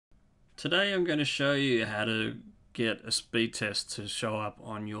Today I'm going to show you how to get a speed test to show up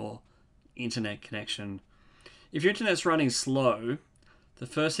on your internet connection. If your internet's running slow, the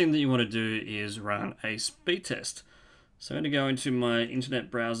first thing that you want to do is run a speed test. So I'm going to go into my internet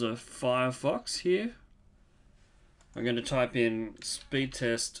browser Firefox here. I'm going to type in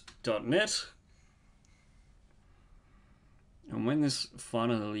speedtest.net. And when this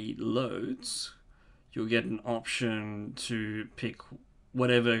finally loads, you'll get an option to pick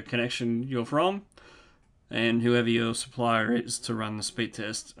whatever connection you're from and whoever your supplier is to run the speed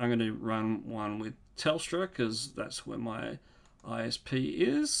test. I'm going to run one with Telstra because that's where my ISP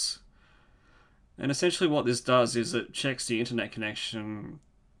is. And essentially what this does is it checks the internet connection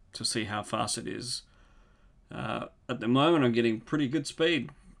to see how fast it is. At the moment I'm getting pretty good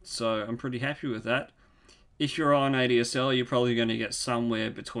speed, so I'm pretty happy with that. If you're on ADSL, you're probably going to get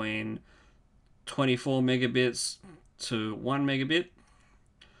somewhere between 24 megabits to 1 megabit.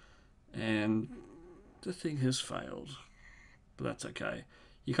 And the thing has failed, but that's okay.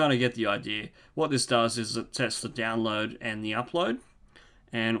 You kind of get the idea. What this does is it tests the download and the upload,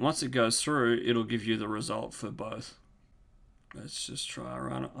 and once it goes through, it'll give you the result for both. Let's just try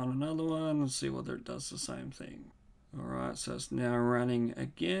run it on another one and see whether it does the same thing. Alright, so it's now running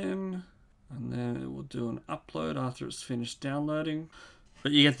again, and then it will do an upload after it's finished downloading.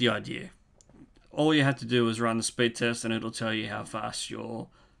 But you get the idea. All you have to do is run the speed test and it'll tell you how fast your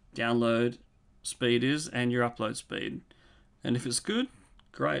download speed is and your upload speed. And if it's good,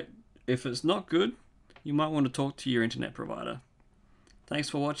 great. If it's not good, you might want to talk to your internet provider. Thanks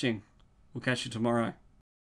for watching. We'll catch you tomorrow.